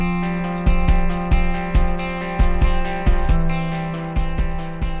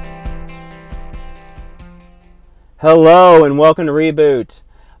Hello and welcome to Reboot.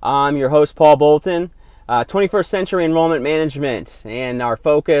 I'm your host Paul Bolton, 21st Century Enrollment Management, and our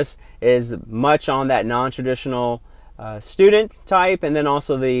focus is much on that non-traditional student type and then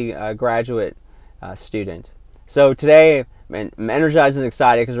also the graduate student. So today I'm energized and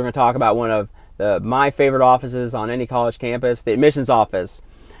excited because we're going to talk about one of my favorite offices on any college campus, the admissions office.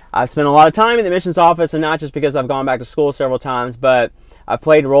 I've spent a lot of time in the admissions office, and not just because I've gone back to school several times, but I've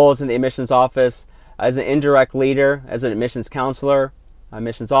played roles in the admissions office as an indirect leader, as an admissions counselor,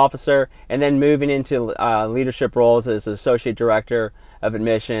 admissions officer, and then moving into leadership roles as associate director of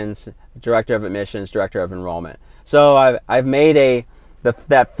admissions, director of enrollment. So I've made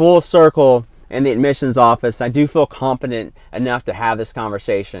that full circle in the admissions office. I do feel competent enough to have this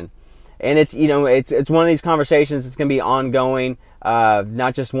conversation, and it's one of these conversations that's going to be ongoing,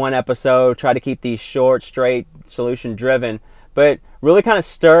 not just one episode. Try to keep these short, straight, solution driven, but really kind of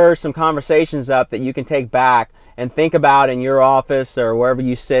stir some conversations up that you can take back and think about in your office or wherever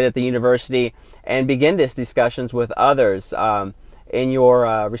you sit at the university, and begin these discussions with others in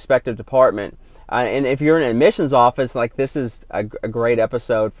your respective department. And if you're in an admissions office, like, this is a great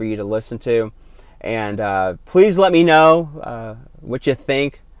episode for you to listen to. And please let me know what you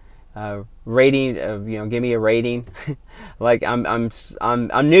think. Rating, give me a rating. Like, I'm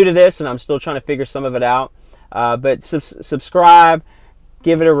new to this and I'm still trying to figure some of it out. But subscribe,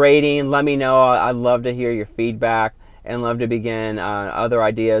 give it a rating, let me know. I'd love to hear your feedback and love to begin other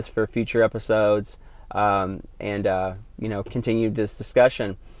ideas for future episodes, and continue this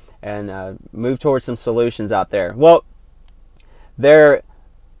discussion and move towards some solutions out there. Well, there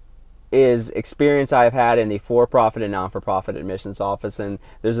is experience I've had in the for-profit and non-for-profit admissions office, and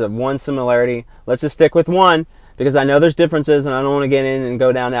there's one similarity. Let's just stick with one because I know there's differences and I don't want to get in and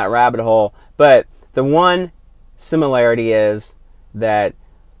go down that rabbit hole. But the one similarity is that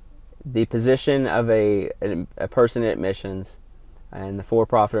the position of a person in admissions and the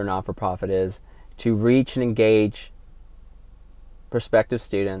for-profit or non-for-profit is to reach and engage prospective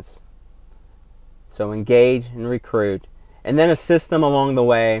students. So engage and recruit, and then assist them along the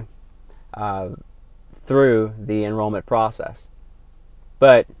way through the enrollment process.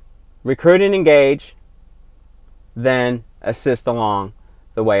 But recruit and engage, then assist along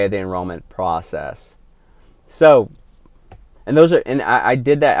the way of the enrollment process. So, and I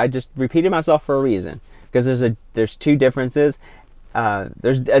did that. I just repeated myself for a reason, because there's two differences.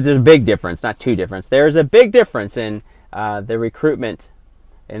 There's a big difference, not two difference. There's a big difference in the recruitment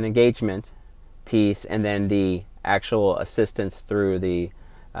and engagement piece, and then the actual assistance through the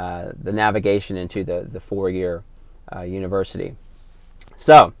navigation into the 4-year university.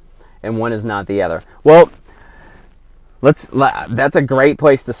 So, and one is not the other. Well, that's a great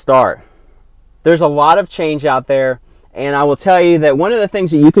place to start. There's a lot of change out there, and I will tell you that one of the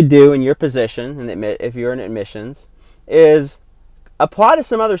things that you could do in your position, and if you're in admissions, is apply to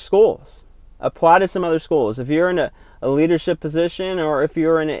some other schools. Apply to some other schools. If you're in a leadership position, or if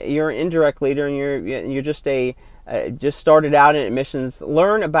you're an indirect leader and you're just just started out in admissions,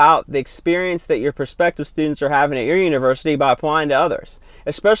 learn about the experience that your prospective students are having at your university by applying to others,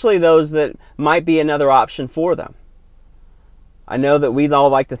 especially those that might be another option for them. I know that we'd all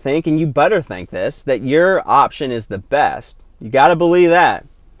like to think, and you better think this, that your option is the best. You got to believe that.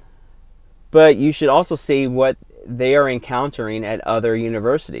 But you should also see what they are encountering at other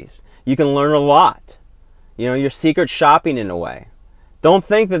universities. You can learn a lot. You're secret shopping in a way. Don't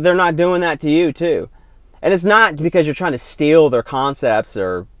think that they're not doing that to you too. And it's not because you're trying to steal their concepts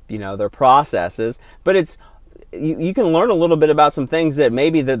or, their processes, but it's you can learn a little bit about some things that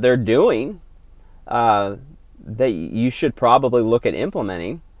maybe that they're doing that you should probably look at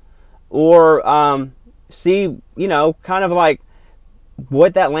implementing, or see, kind of like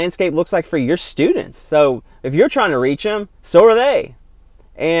what that landscape looks like for your students. So if you're trying to reach them, so are they.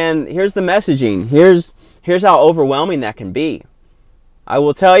 And here's the messaging. Here's how overwhelming that can be. I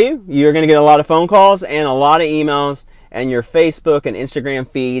will tell you, you're going to get a lot of phone calls and a lot of emails, and your Facebook and Instagram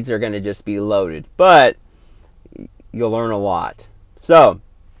feeds are going to just be loaded. But you'll learn a lot. So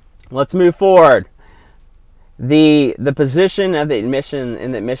let's move forward. The position of the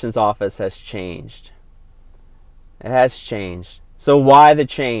admissions office has changed. It has changed. So why the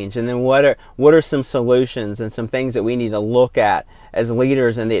change? And then what are some solutions and some things that we need to look at as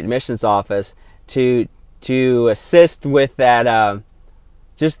leaders in the admissions office to assist with that?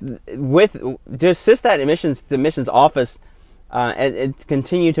 To assist that admissions office and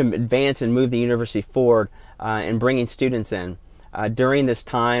continue to advance and move the university forward in bringing students in during this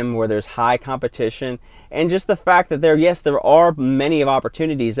time where there's high competition, and just the fact that there are many of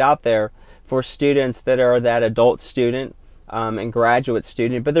opportunities out there for students that are that adult student and graduate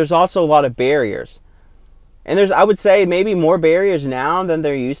student, but there's also a lot of barriers. And there's, I would say, maybe more barriers now than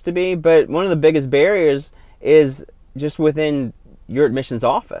there used to be, but one of the biggest barriers is just within your admissions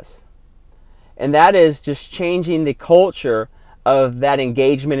office. And that is just changing the culture of that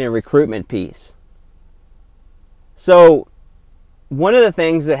engagement and recruitment piece. So one of the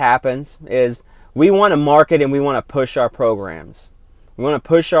things that happens is we want to market and we want to push our programs. We want to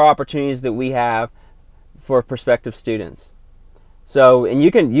push our opportunities that we have for prospective students. So, and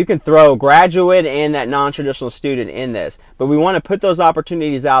you can throw graduate and that non-traditional student in this, but we want to put those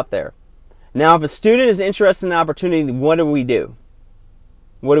opportunities out there. Now, if a student is interested in the opportunity, what do we do?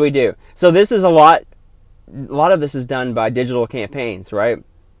 What do we do? So this is a lot of this is done by digital campaigns, right?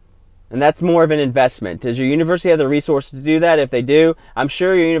 And that's more of an investment. Does your university have the resources to do that? If they do, I'm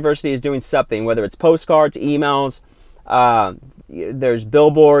sure your university is doing something, whether it's postcards, emails, there's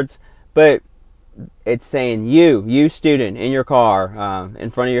billboards, but it's saying you student in your car, in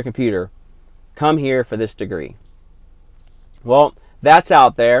front of your computer, come here for this degree. Well, that's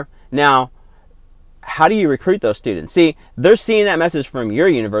out there. Now, how do you recruit those students? See, they're seeing that message from your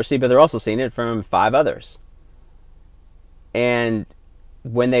university, but they're also seeing it from 5 others. And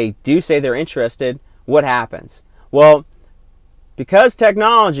when they do say they're interested, what happens? Well, because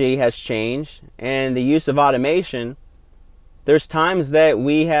technology has changed and the use of automation, there's times that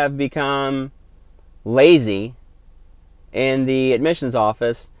we have become lazy in the admissions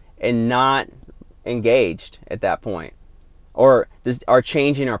office and not engaged at that point, or just are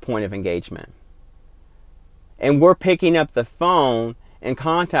changing our point of engagement. And we're picking up the phone and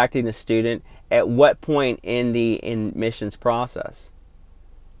contacting the student at what point in the admissions process.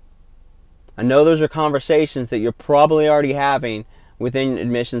 I know those are conversations that you're probably already having within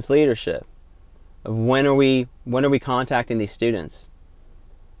admissions leadership. Of when are we contacting these students?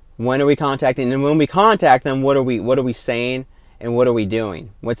 When are we contacting? And when we contact them, what are we saying and what are we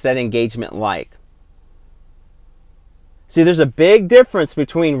doing? What's that engagement like? See, there's a big difference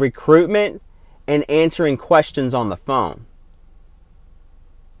between recruitment and answering questions on the phone.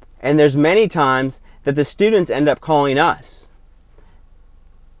 And there's many times that the students end up calling us.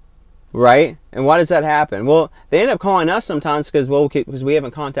 Right? And why does that happen? Well, they end up calling us sometimes because we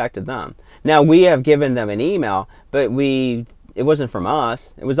haven't contacted them. Now, we have given them an email, but it wasn't from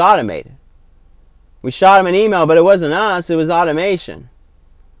us. It was automated. We shot them an email, but it wasn't us. It was automation.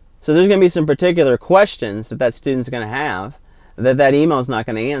 So there's going to be some particular questions that student's going to have that email is not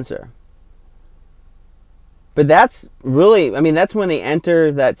going to answer. But that's really, that's when they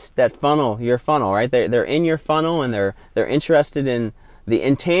enter that funnel, your funnel, right? They're in your funnel and they're interested in the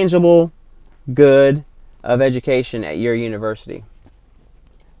intangible good of education at your university.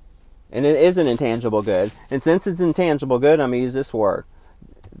 And it is an intangible good. And since it's intangible good, I'm going to use this word.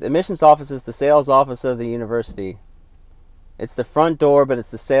 The admissions office is the sales office of the university. It's the front door, but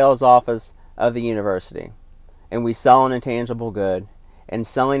it's the sales office of the university. And we sell an intangible good. And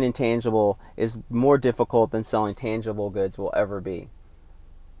selling intangible is more difficult than selling tangible goods will ever be.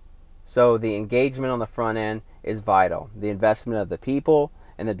 So the engagement on the front end is vital. The investment of the people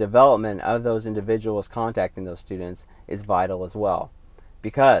and the development of those individuals contacting those students is vital as well.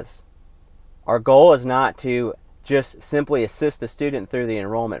 Because our goal is not to just simply assist a student through the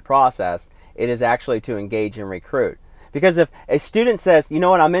enrollment process. It is actually to engage and recruit. Because if a student says, you know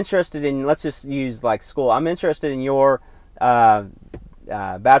what, I'm interested in, let's just use like school, I'm interested in your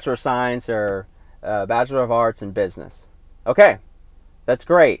Bachelor of Science or Bachelor of Arts in Business. Okay, that's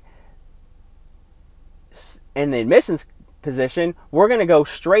great. In the admissions position, we're going to go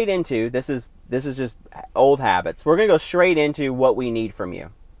straight into, this is just old habits, we're going to go straight into what we need from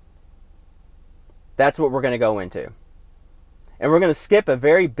you. That's what we're going to go into. And we're going to skip a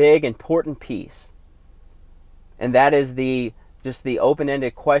very big, important piece. And that is just the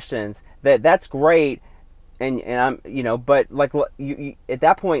open-ended questions. That's great, and I'm, but like you, at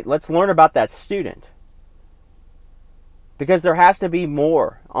that point, let's learn about that student. Because there has to be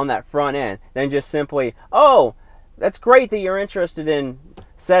more on that front end than just simply, oh, that's great that you're interested in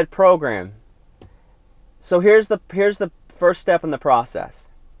said program. So here's the first step in the process.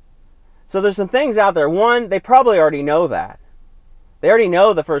 So there's some things out there. One, they probably already know that. They already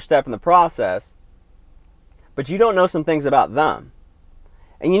know the first step in the process, but you don't know some things about them.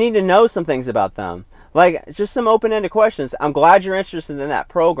 And you need to know some things about them. Like just some open-ended questions. I'm glad you're interested in that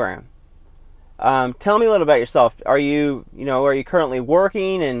program. Tell me a little about yourself. Are you currently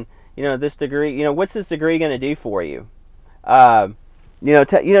working, and this degree, what's this degree going to do for you?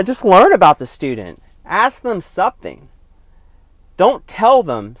 Just learn about the student. Ask them something. Don't tell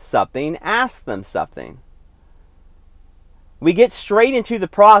them something, ask them something. We get straight into the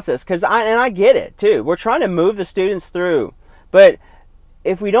process, because I get it too. We're trying to move the students through. But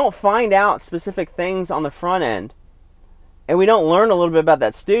if we don't find out specific things on the front end, and we don't learn a little bit about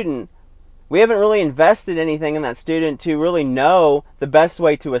that student, we haven't really invested anything in that student to really know the best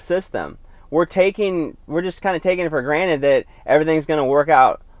way to assist them. We're just kind of taking it for granted that everything's going to work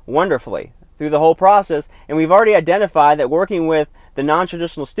out wonderfully through the whole process, and we've already identified that working with the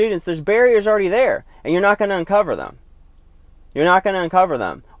non-traditional students, there's barriers already there, and you're not going to uncover them. You're not going to uncover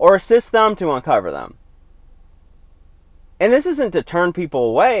them or assist them to uncover them. And this isn't to turn people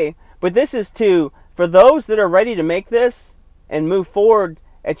away, but this is for those that are ready to make this and move forward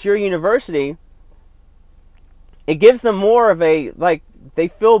at your university, it gives them more of a, like, they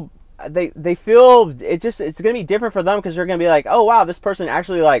feel it's going to be different for them, because they're going to be like, oh wow, this person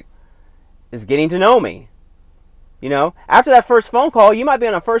actually like is getting to know me. You know, after that first phone call, you might be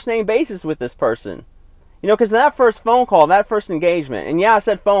on a first name basis with this person. You know, because that first phone call, that first engagement, and yeah, I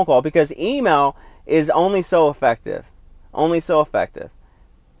said phone call because email is only so effective. Only so effective.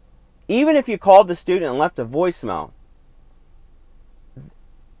 Even if you called the student and left a voicemail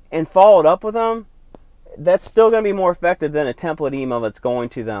and followed up with them, that's still going to be more effective than a template email that's going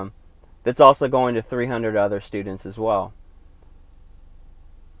to them, that's also going to 300 other students as well.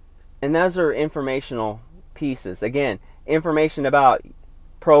 And those are informational pieces. Again, information about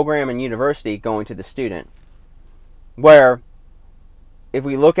program and university going to the student. Where, if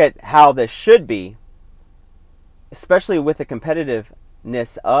we look at how this should be, especially with the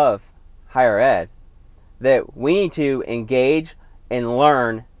competitiveness of higher ed, that we need to engage and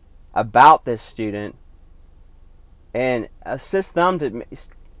learn about this student and assist them to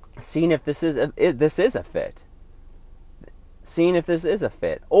seeing if this is a fit. Seeing if this is a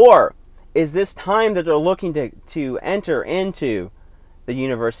fit. Or is this time that they're looking to enter into the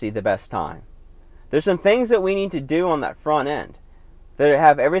university the best time? There's some things that we need to do on that front end that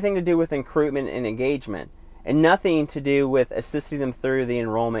have everything to do with recruitment and engagement, and nothing to do with assisting them through the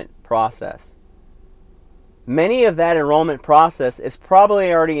enrollment process. Many of that enrollment process is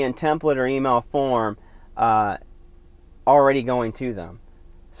probably already in template or email form, already going to them.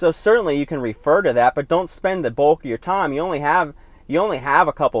 So certainly you can refer to that, but don't spend the bulk of your time. You only have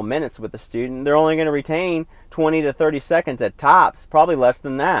a couple minutes with the student. They're only going to retain 20 to 30 seconds at tops, probably less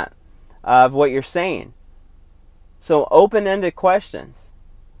than that, of what you're saying. So open-ended questions.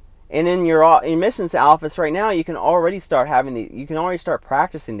 And in your admissions office right now, you can already start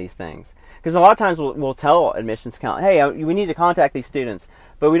practicing these things. Because a lot of times we'll tell admissions count, hey, we need to contact these students,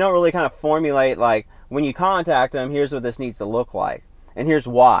 but we don't really kind of formulate, like, when you contact them, here's what this needs to look like, and here's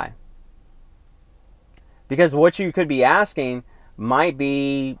why. Because what you could be asking might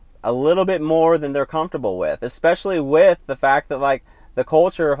be a little bit more than they're comfortable with, especially with the fact that, like, the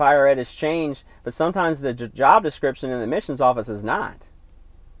culture of higher ed has changed, but sometimes the job description in the admissions office is not.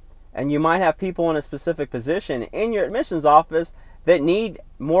 And you might have people in a specific position in your admissions office that need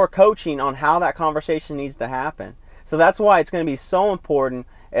more coaching on how that conversation needs to happen. So that's why it's going to be so important,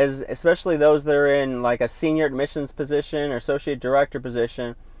 especially those that are in like a senior admissions position or associate director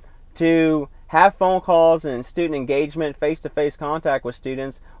position, to have phone calls and student engagement, face-to-face contact with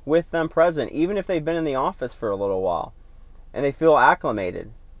students, with them present, even if they've been in the office for a little while and they feel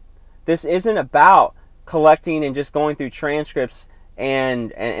acclimated. This isn't about collecting and just going through transcripts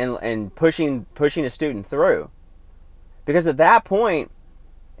and pushing a student through. Because at that point,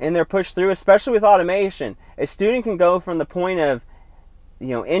 and they're pushed through, especially with automation, a student can go from the point of,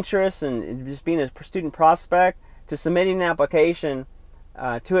 interest and just being a student prospect to submitting an application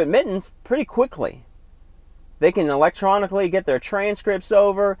to admittance pretty quickly. They can electronically get their transcripts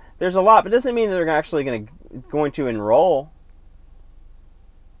over. There's a lot, but it doesn't mean that they're actually going to enroll.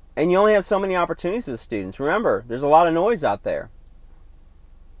 And you only have so many opportunities with students. Remember, there's a lot of noise out there.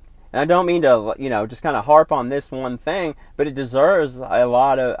 And I don't mean to, just kind of harp on this one thing, but it deserves a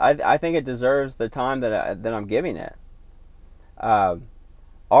lot of, I think it deserves the time that I'm giving it.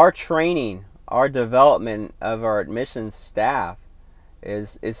 Our training, our development of our admissions staff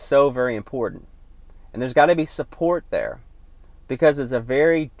is so very important. And there's got to be support there, because it's a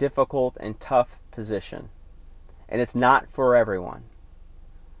very difficult and tough position. And it's not for everyone.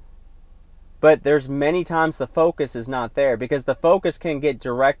 But there's many times the focus is not there, because the focus can get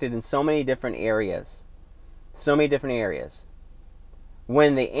directed in so many different areas. So many different areas.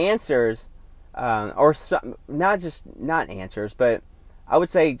 When the answers, not answers, but I would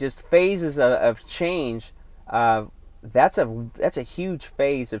say just phases of change, that's a huge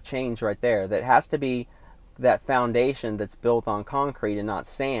phase of change right there. That has to be that foundation that's built on concrete and not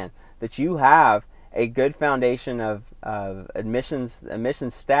sand. That you have a good foundation of admissions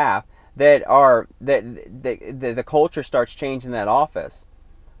staff that the culture starts changing that office,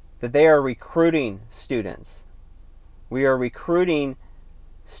 that they are recruiting students. We are recruiting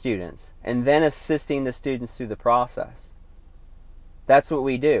students and then assisting the students through the process. That's what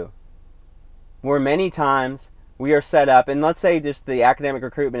we do. Where many times we are set up, and let's say just the academic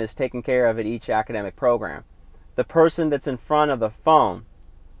recruitment is taken care of at each academic program. The person that's in front of the phone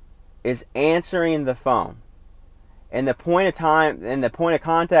is answering the phone. And the point of time and the point of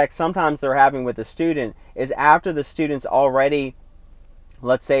contact sometimes they're having with the student is after the student's already,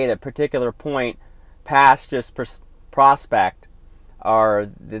 let's say at a particular point, past just prospect, or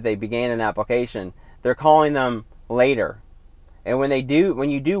they began an application, they're calling them later. And when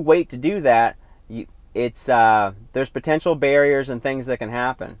you do wait to do that, there's potential barriers and things that can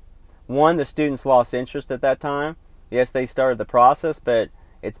happen. One, the students lost interest at that time. Yes, they started the process, but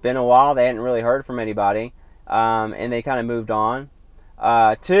it's been a while. They hadn't really heard from anybody, and they kind of moved on.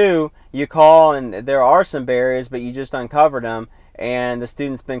 Two, you call and there are some barriers, but you just uncovered them, and the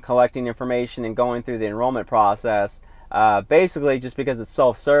student's been collecting information and going through the enrollment process, basically just because it's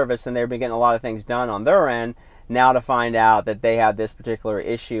self-service and they've been getting a lot of things done on their end, now to find out that they have this particular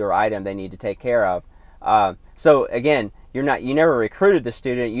issue or item they need to take care of. So again, you never recruited the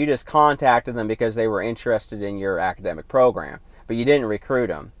student, you just contacted them because they were interested in your academic program, but you didn't recruit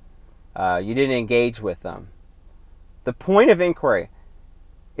them. You didn't engage with them. The point of inquiry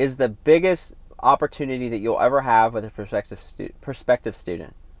is the biggest opportunity that you'll ever have with a prospective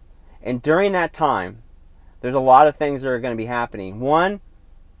student. And during that time, there's a lot of things that are going to be happening. One,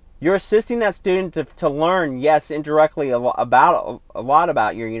 you're assisting that student to learn, yes, indirectly a lot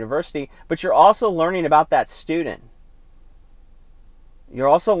about your university, but you're also learning about that student. You're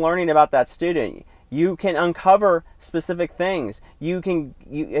also learning about that student. You can uncover specific things.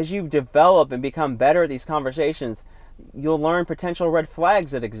 As you develop and become better at these conversations, you'll learn potential red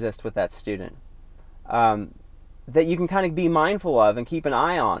flags that exist with that student, that you can kind of be mindful of and keep an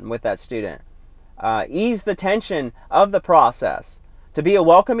eye on with that student. Ease the tension of the process. To be a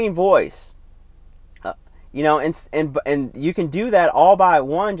welcoming voice, and you can do that all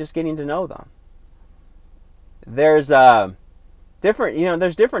by just getting to know them. There's there's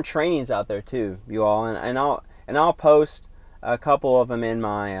different trainings out there too, you all, and I'll post a couple of them in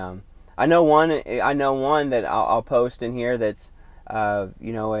my. I know one that I'll post in here that's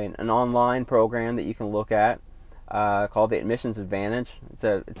an online program that you can look at called the Admissions Advantage. It's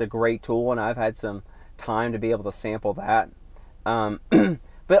a great tool, and I've had some time to be able to sample that.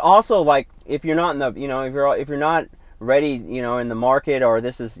 But also, like, if you're not in the, if you're not ready, in the market, or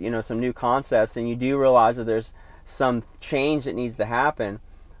this is, some new concepts, and you do realize that there's some change that needs to happen,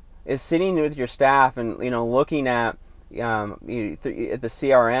 is sitting with your staff and, looking at the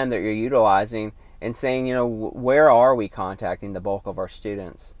CRM that you're utilizing and saying, where are we contacting the bulk of our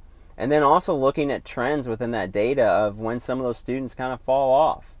students? And then also looking at trends within that data of when some of those students kind of fall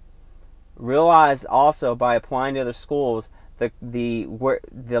off. Realize also, by applying to other schools, the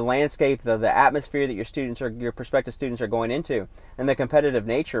landscape, the atmosphere that your prospective students are going into, and the competitive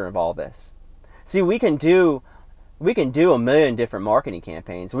nature of all this. See, we can do a million different marketing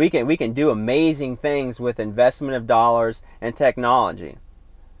campaigns. We can do amazing things with investment of dollars and technology.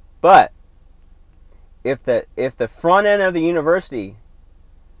 But if the front end of the university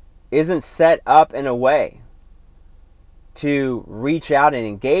isn't set up in a way to reach out and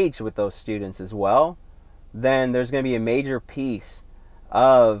engage with those students as well, then there's going to be a major piece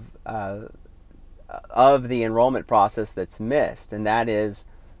of the enrollment process that's missed, and that is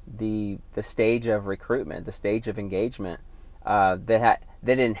the stage of recruitment, the stage of engagement that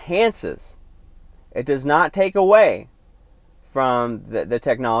enhances. It does not take away from the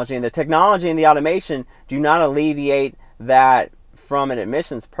technology, and the technology and the automation do not alleviate that from an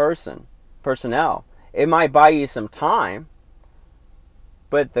admissions personnel. It might buy you some time,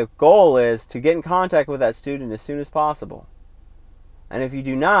 but the goal is to get in contact with that student as soon as possible. And if you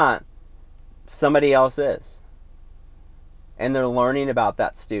do not, somebody else is. And they're learning about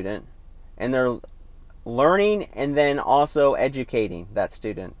that student. And they're learning and then also educating that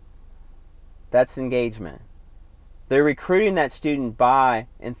student. That's engagement. They're recruiting that student by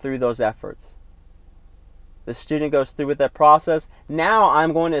and through those efforts. The student goes through with that process. Now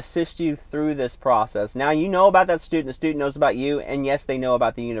I'm going to assist you through this process. Now you know about that student. The student knows about you. And yes, they know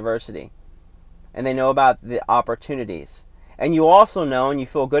about the university. And they know about the opportunities. And you also know and you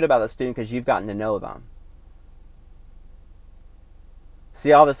feel good about the student because you've gotten to know them.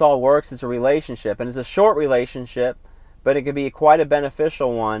 See how this all works? It's a relationship. And it's a short relationship, but it could be quite a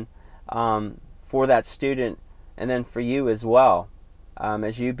beneficial one for that student and then for you as well,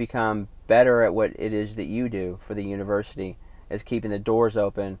 as you become better at what it is that you do for the university, is keeping the doors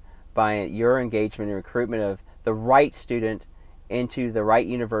open by your engagement and recruitment of the right student into the right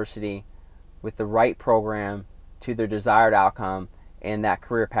university with the right program to their desired outcome in that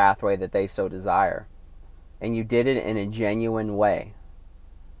career pathway that they so desire. And you did it in a genuine way.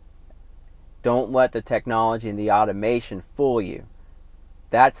 Don't let the technology and the automation fool you.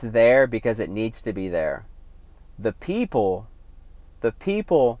 That's there because it needs to be there. The people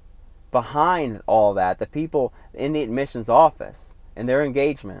behind all that, the people in the admissions office and their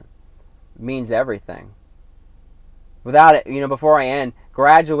engagement means everything. Without it, before I end,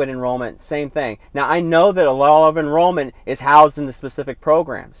 graduate enrollment, same thing. Now, I know that a lot of enrollment is housed in the specific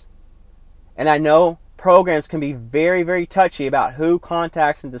programs. And I know programs can be very, very touchy about who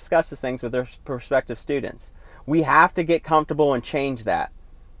contacts and discusses things with their prospective students. We have to get comfortable and change that.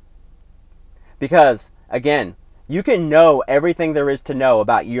 Because, again, you can know everything there is to know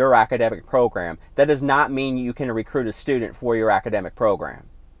about your academic program. That does not mean you can recruit a student for your academic program.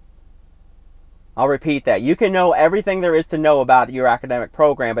 I'll repeat that. You can know everything there is to know about your academic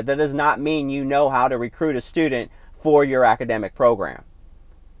program, but that does not mean you know how to recruit a student for your academic program.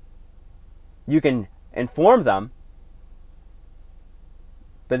 You can inform them,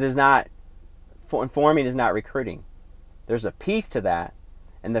 but informing is not recruiting. There's a piece to that,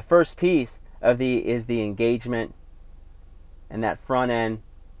 and the first piece is the engagement and that front end,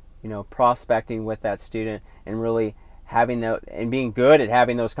 prospecting with that student and really and being good at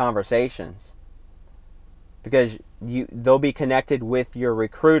having those conversations. Because they'll be connected with your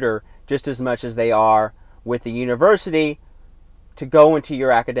recruiter just as much as they are with the university to go into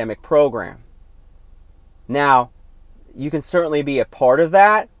your academic program. Now, you can certainly be a part of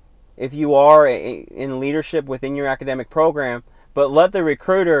that if you are in leadership within your academic program, but let the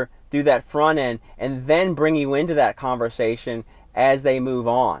recruiter do that front end and then bring you into that conversation as they move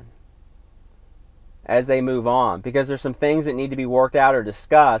on. Because there's some things that need to be worked out or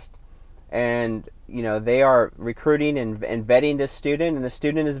discussed, and they are recruiting and vetting this student, and the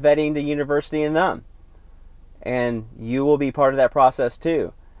student is vetting the university and them. And you will be part of that process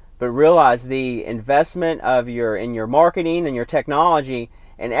too. But realize the investment in your marketing and your technology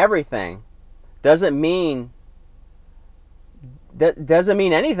and everything doesn't mean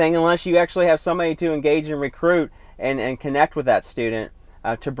anything unless you actually have somebody to engage and recruit and connect with that student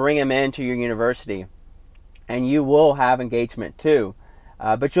to bring them into your university. And you will have engagement too.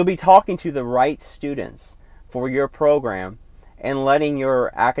 But you'll be talking to the right students for your program and letting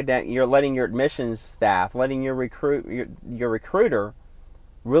your admissions staff, letting your recruiter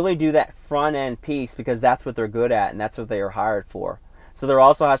really do that front end piece, because that's what they're good at and that's what they are hired for. So there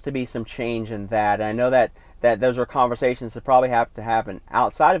also has to be some change in that. And I know that those are conversations that probably have to happen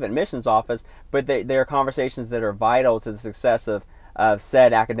outside of admissions office, but they are conversations that are vital to the success of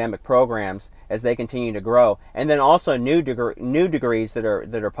said academic programs as they continue to grow. And then also new degrees that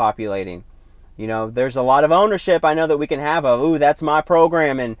are populating. There's a lot of ownership I know that we can have of, ooh, that's my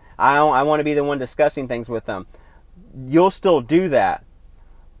program and I want to be the one discussing things with them. You'll still do that.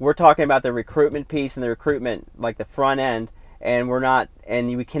 We're talking about the recruitment piece and the recruitment, like the front end, and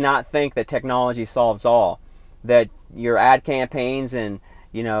we cannot think that technology solves all. That your ad campaigns and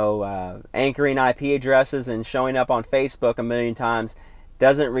anchoring IP addresses and showing up on Facebook a million times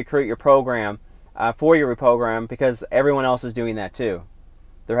doesn't recruit your program for your program, because everyone else is doing that too.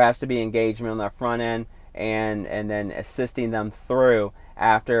 There has to be engagement on the front end and then assisting them through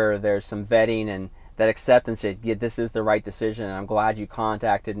after there's some vetting and that acceptance is, yeah, this is the right decision, and I'm glad you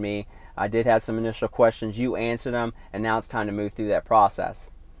contacted me. I did have some initial questions, you answered them, and now it's time to move through that process.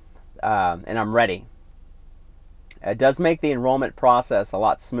 And I'm ready. It does make the enrollment process a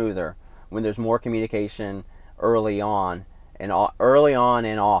lot smoother when there's more communication early on and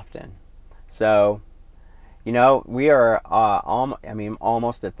often. So, we are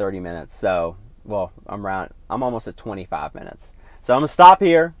almost at 30 minutes. So, well, I'm almost at 25 minutes. So I'm gonna stop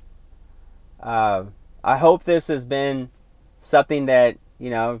here. I hope this has been something that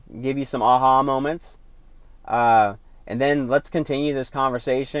give you some aha moments. And then let's continue this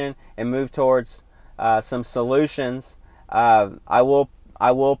conversation and move towards some solutions. I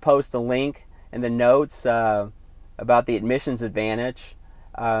will post a link in the notes about the admissions advantage,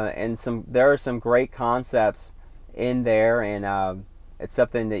 and there are some great concepts in there, and it's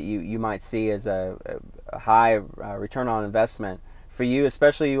something that you might see as a high return on investment for you,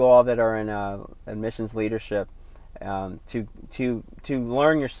 especially you all that are in admissions leadership, to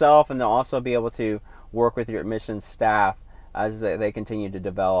learn yourself and then also be able to work with your admissions staff as they continue to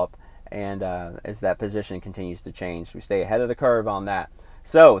develop and as that position continues to change. We stay ahead of the curve on that.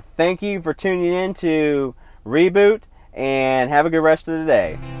 So thank you for tuning in to Reboot, and have a good rest of the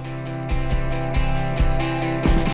day.